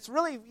 And it's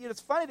really,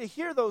 it's funny to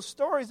hear those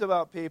stories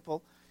about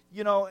people,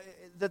 you know,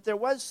 that there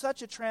was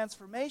such a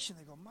transformation.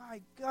 They go,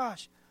 my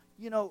gosh,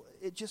 you know,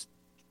 it just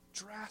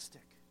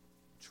drastic.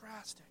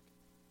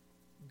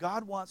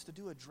 God wants to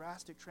do a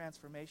drastic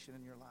transformation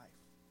in your life.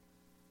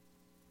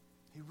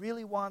 He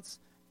really wants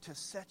to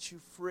set you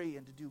free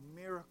and to do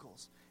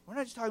miracles. We're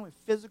not just talking about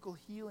physical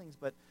healings,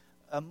 but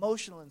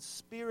emotional and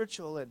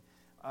spiritual and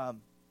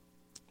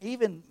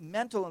even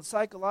mental and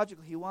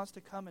psychological. He wants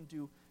to come and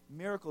do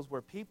miracles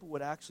where people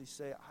would actually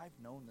say,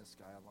 I've known this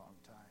guy a long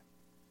time,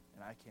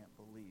 and I can't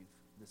believe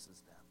this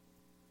is them.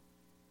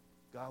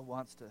 God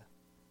wants to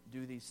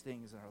do these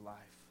things in our life,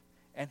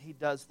 and he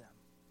does them.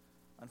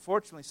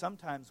 Unfortunately,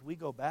 sometimes we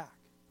go back.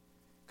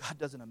 God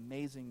does an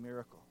amazing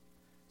miracle,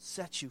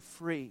 sets you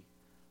free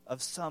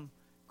of some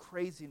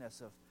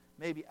craziness of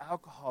maybe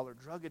alcohol or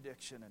drug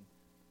addiction,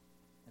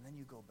 and then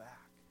you go back.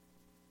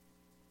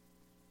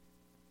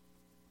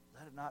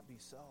 Let it not be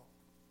so.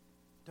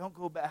 Don't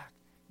go back.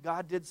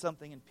 God did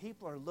something, and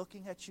people are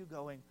looking at you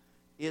going,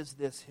 is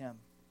this him?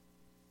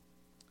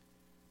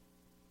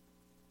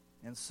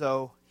 And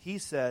so he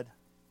said,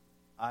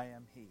 I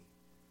am he.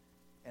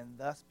 And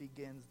thus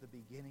begins the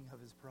beginning of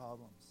his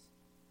problems.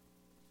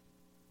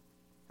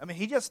 I mean,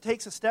 he just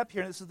takes a step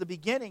here, and this is the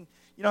beginning.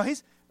 You know,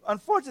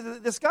 unfortunately,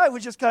 this guy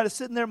was just kind of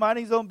sitting there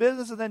minding his own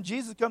business, and then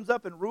Jesus comes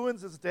up and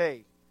ruins his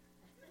day.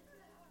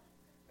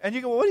 And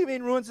you go, well, what do you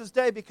mean ruins his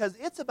day? Because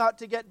it's about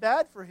to get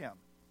bad for him.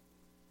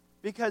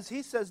 Because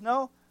he says,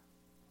 no,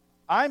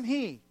 I'm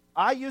he.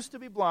 I used to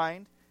be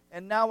blind,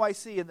 and now I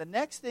see. And the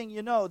next thing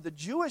you know, the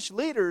Jewish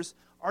leaders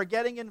are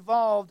getting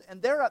involved,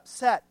 and they're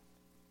upset,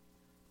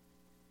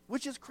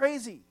 which is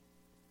crazy.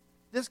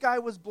 This guy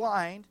was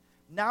blind.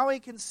 Now he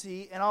can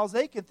see, and all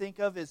they can think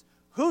of is,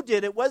 who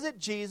did it? Was it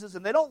Jesus?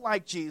 And they don't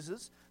like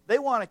Jesus. They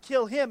want to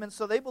kill him, and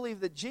so they believe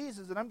that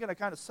Jesus, and I'm going to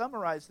kind of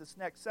summarize this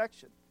next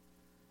section.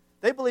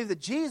 They believe that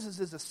Jesus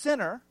is a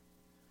sinner,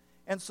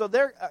 and so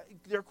they're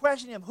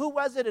questioning him. Who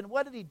was it, and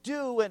what did he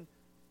do? And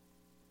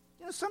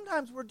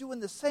sometimes we're doing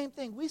the same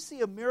thing. We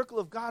see a miracle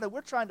of God, and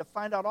we're trying to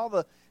find out all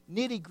the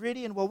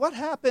nitty-gritty, and what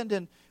happened?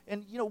 And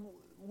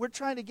we're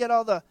trying to get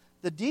all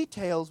the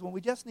details when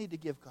we just need to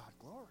give God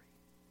glory.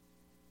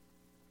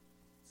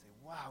 Say,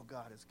 wow,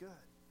 God is good.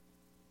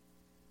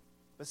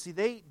 But see,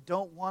 they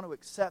don't want to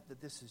accept that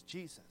this is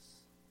Jesus.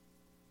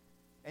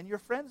 And your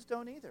friends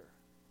don't either.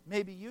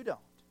 Maybe you don't.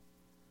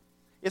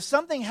 If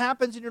something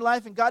happens in your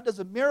life and God does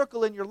a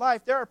miracle in your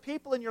life, there are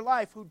people in your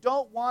life who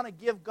don't want to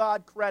give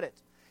God credit.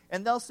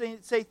 And they'll say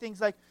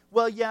things like,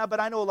 well, yeah, but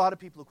I know a lot of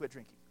people who quit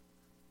drinking.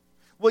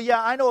 Well,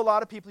 yeah, I know a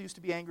lot of people who used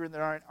to be angry and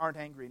that aren't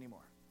angry anymore.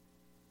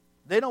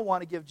 They don't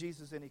want to give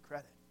Jesus any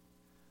credit.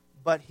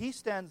 But he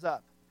stands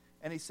up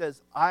and he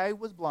says, I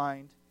was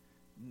blind,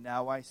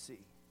 now I see.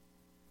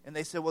 And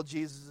they say, well,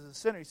 Jesus is a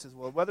sinner. He says,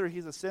 well, whether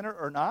he's a sinner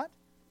or not,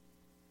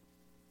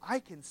 I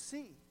can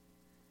see.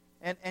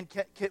 And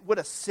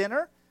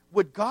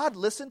would God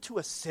listen to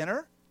a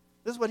sinner?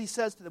 This is what he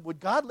says to them. Would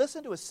God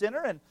listen to a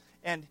sinner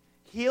and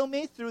heal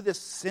me through this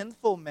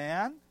sinful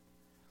man?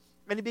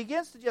 And he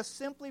begins to just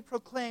simply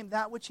proclaim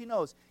that which he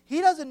knows.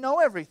 He doesn't know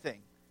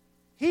everything.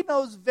 He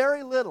knows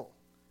very little.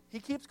 He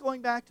keeps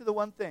going back to the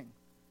one thing.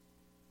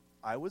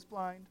 I was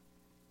blind.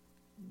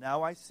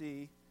 Now I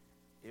see.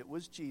 It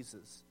was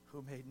Jesus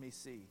who made me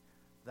see.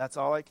 That's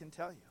all I can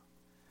tell you.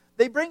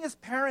 They bring his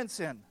parents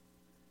in.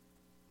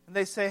 And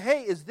they say,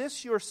 hey, is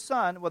this your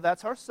son? Well,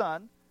 that's our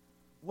son.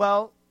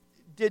 Well,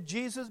 did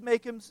Jesus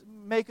make him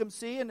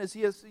see? And is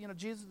he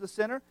Jesus the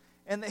sinner?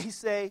 And they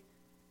say,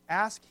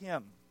 ask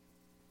him.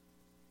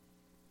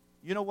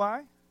 You know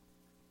why?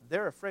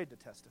 They're afraid to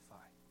testify.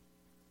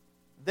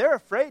 They're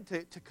afraid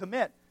to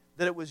commit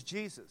that it was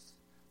Jesus.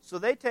 So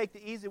they take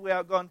the easy way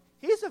out going,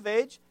 he's of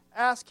age,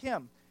 ask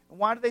him. And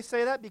why do they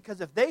say that?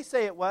 Because if they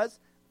say it was,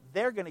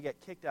 they're going to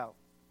get kicked out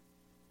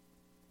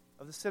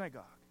of the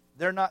synagogue.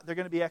 They're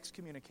going to be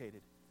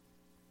excommunicated.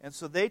 And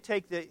so they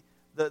take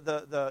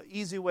the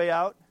easy way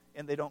out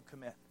and they don't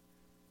commit.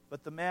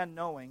 But the man,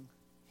 knowing,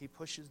 he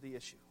pushes the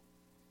issue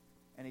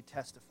and he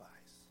testifies.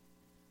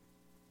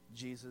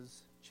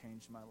 Jesus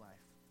changed my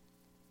life.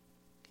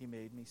 He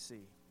made me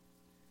see.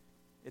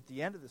 At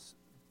the end of this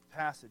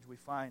passage, we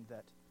find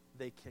that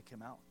they kick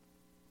him out.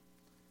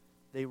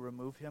 They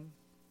remove him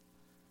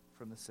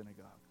from the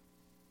synagogue.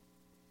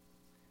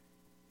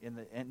 In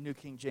the New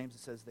King James, it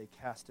says they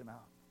cast him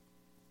out.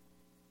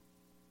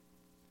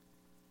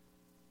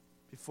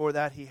 Before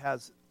that, he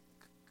has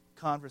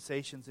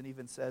conversations and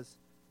even says,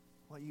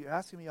 well, you're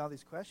asking me all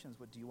these questions,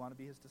 but do you want to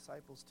be his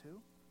disciples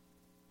too?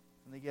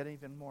 And they get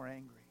even more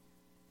angry.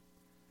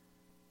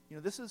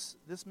 This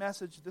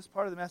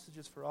part of the message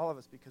is for all of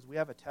us because we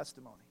have a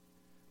testimony.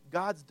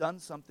 God's done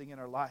something in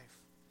our life,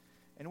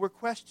 and we're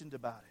questioned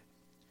about it.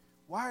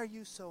 Why are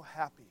you so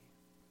happy?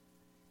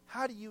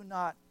 How do you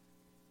not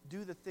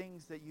do the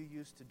things that you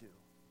used to do?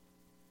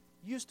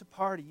 You used to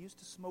party, you used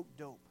to smoke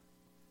dope.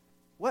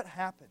 What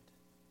happened?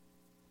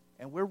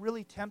 And we're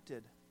really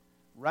tempted,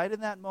 right in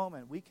that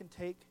moment, we can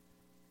take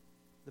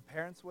the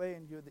parents' way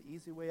and do the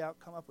easy way out,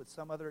 come up with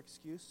some other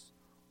excuse,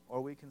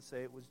 or we can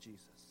say it was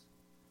Jesus.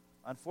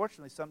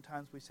 Unfortunately,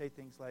 sometimes we say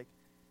things like,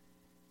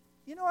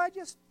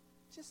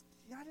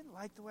 I didn't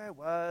like the way I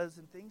was,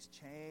 and things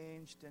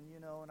changed,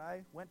 and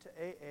I went to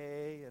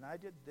AA, and I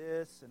did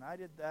this, and I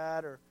did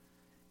that, and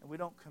we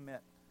don't commit.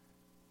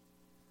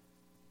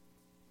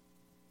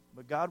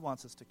 But God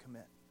wants us to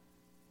commit.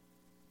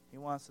 He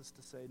wants us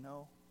to say,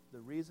 no, the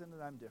reason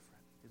that I'm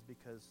different is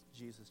because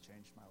Jesus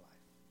changed my life.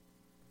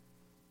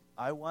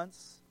 I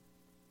once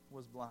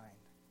was blind.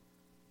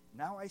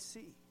 Now I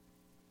see.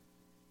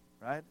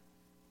 Right?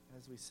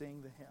 As we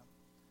sing the hymn.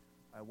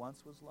 I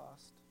once was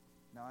lost.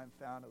 Now I'm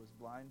found. I was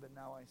blind, but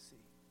now I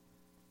see.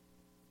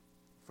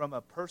 From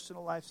a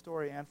personal life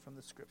story and from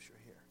the scripture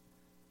here.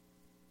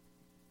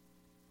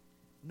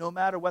 No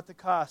matter what the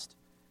cost,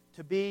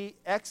 to be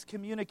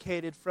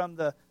excommunicated from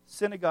the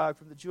synagogue,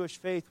 from the Jewish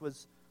faith,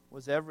 was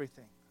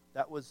everything.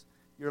 That was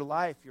your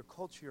life, your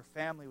culture, your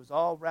family was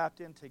all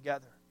wrapped in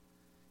together.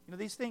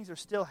 These things are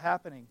still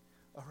happening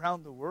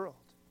around the world.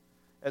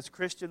 As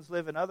Christians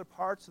live in other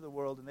parts of the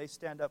world and they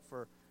stand up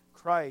for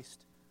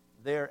Christ,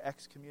 they're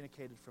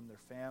excommunicated from their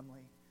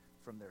family,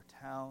 from their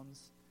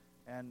towns,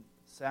 and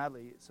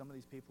sadly, some of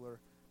these people are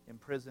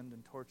imprisoned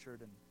and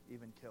tortured and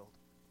even killed.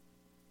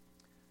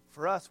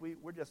 For us,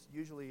 we're just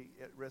usually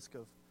at risk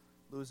of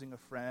losing a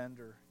friend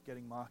or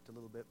getting mocked a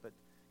little bit, but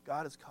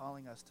God is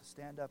calling us to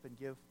stand up and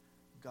give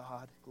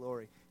God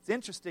glory. It's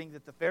interesting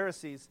that the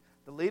Pharisees,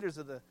 the leaders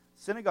of the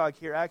synagogue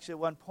here, actually at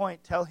one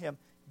point tell him,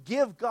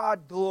 give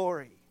God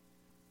glory.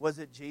 Was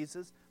it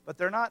Jesus? But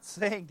they're not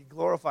saying to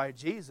glorify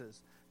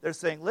Jesus. They're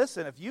saying,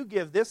 listen, if you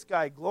give this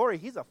guy glory,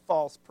 he's a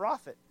false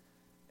prophet,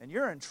 and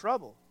you're in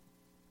trouble.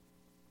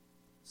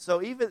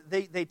 So even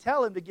they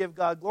tell him to give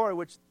God glory,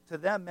 which to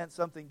them meant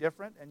something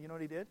different. And you know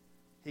what he did?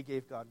 He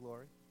gave God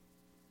glory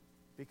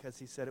because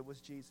he said it was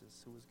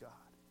Jesus who was God.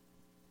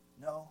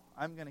 No,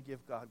 I'm going to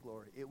give God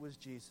glory. It was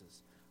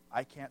Jesus.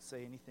 I can't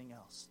say anything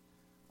else.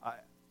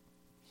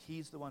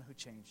 He's the one who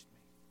changed me.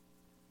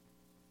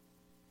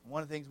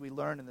 One of the things we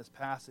learn in this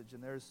passage,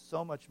 and there's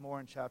so much more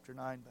in chapter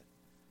 9, but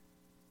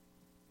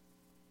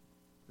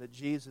that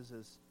Jesus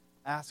is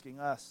asking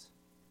us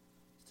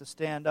to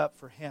stand up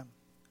for him.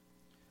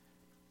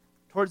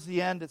 Towards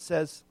the end, it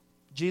says,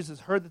 Jesus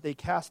heard that they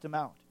cast him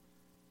out.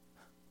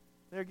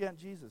 There again,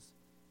 Jesus.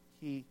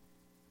 He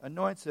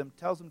anoints him,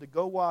 tells him to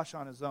go wash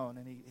on his own,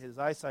 and his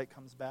eyesight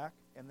comes back,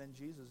 and then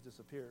Jesus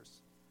disappears.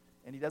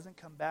 And he doesn't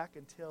come back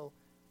until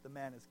the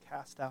man is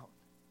cast out.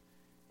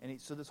 And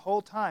so this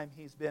whole time,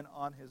 he's been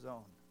on his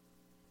own.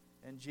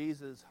 And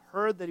Jesus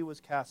heard that he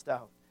was cast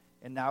out,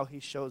 and now he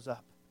shows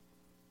up.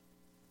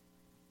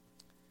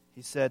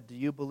 He said, do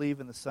you believe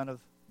in the Son of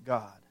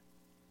God?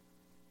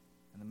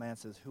 And the man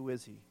says, who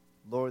is he?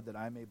 Lord, that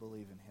I may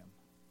believe in him.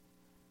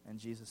 And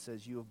Jesus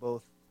says, you have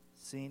both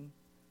seen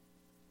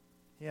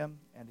him,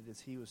 and it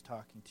is he who is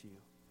talking to you.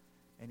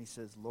 And he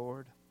says,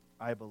 Lord,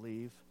 I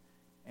believe.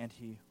 And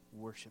he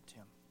worshipped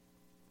him.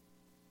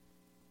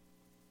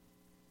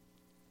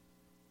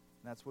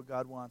 And that's what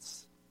God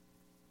wants.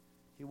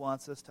 He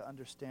wants us to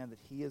understand that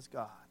he is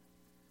God,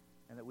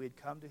 and that we'd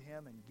come to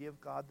him and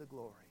give God the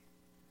glory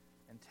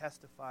and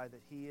testify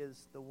that he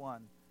is the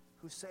one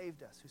who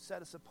saved us, who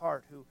set us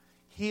apart, who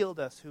healed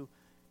us, who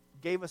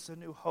gave us a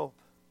new hope,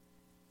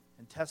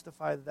 and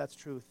testify that that's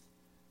truth,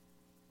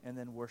 and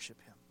then worship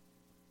him.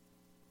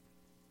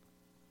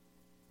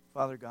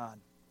 Father God,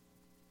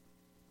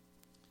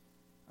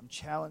 I'm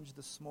challenged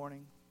this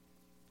morning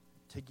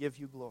to give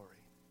you glory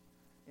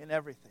in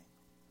everything.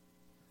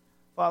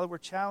 Father, we're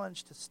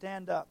challenged to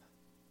stand up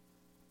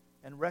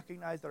and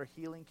recognize that our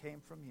healing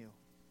came from you,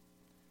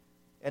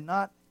 and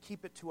not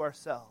keep it to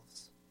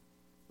ourselves,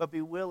 but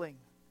be willing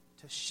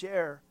to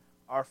share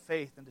our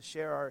faith and to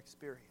share our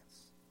experience.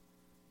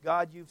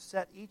 God, you've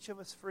set each of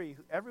us free,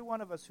 every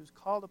one of us who's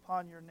called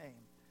upon your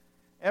name,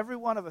 every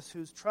one of us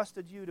who's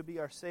trusted you to be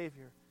our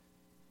Savior.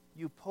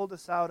 You pulled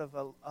us out of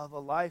a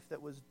life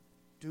that was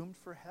doomed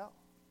for hell.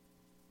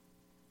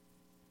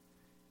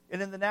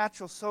 And in the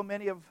natural, so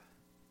many of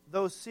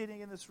those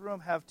sitting in this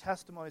room have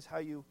testimonies how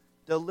you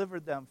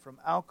delivered them from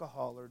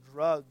alcohol or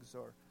drugs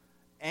or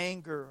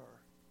anger or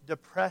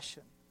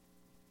depression,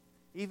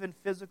 even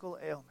physical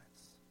ailments.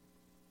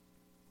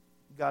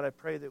 God, I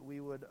pray that we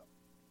would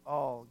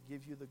all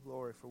give you the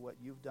glory for what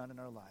you've done in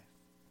our life.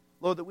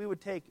 Lord, that we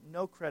would take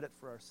no credit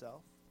for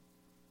ourselves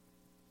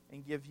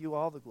and give you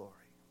all the glory.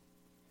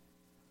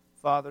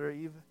 Father,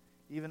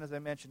 even as I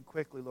mentioned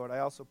quickly, Lord, I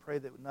also pray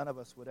that none of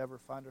us would ever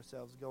find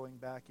ourselves going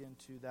back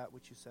into that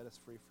which you set us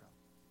free from.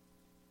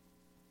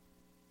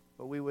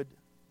 But we would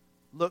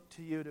look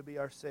to you to be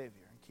our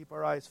Savior and keep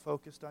our eyes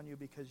focused on you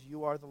because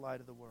you are the light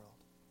of the world.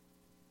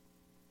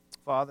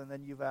 Father, and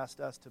then you've asked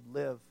us to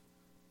live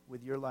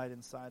with your light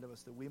inside of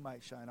us that we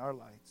might shine our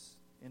lights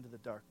into the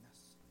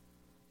darkness.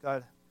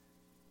 God,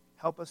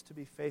 help us to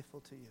be faithful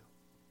to you.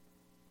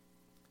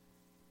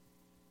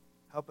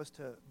 Help us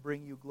to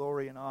bring you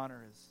glory and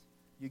honor as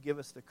you give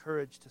us the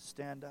courage to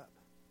stand up.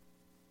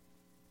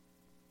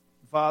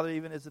 Father,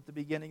 even as at the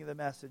beginning of the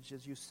message,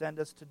 as you send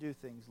us to do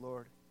things,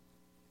 Lord,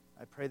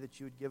 I pray that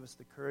you would give us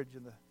the courage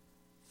and the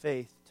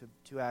faith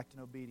to act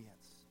in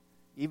obedience,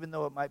 even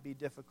though it might be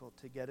difficult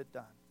to get it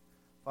done.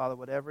 Father,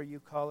 whatever you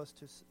call us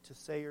to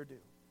say or do,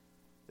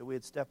 that we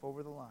would step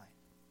over the line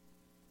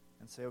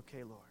and say,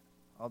 okay, Lord,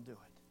 I'll do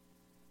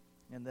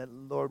it. And that,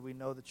 Lord, we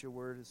know that your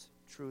word is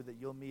true, that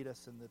you'll meet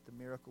us and that the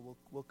miracle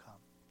will come.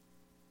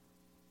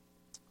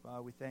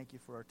 Father, we thank you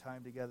for our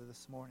time together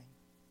this morning.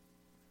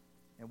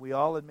 And we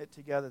all admit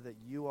together that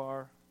you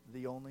are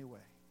the only way,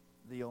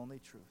 the only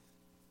truth,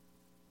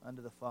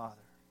 unto the Father.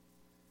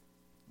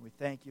 And we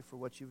thank you for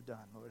what you've done.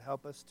 Lord,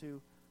 help us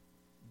to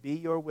be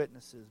your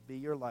witnesses, be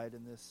your light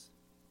in this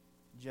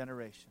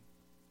generation.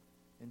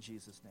 In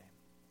Jesus' name,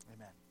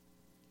 amen.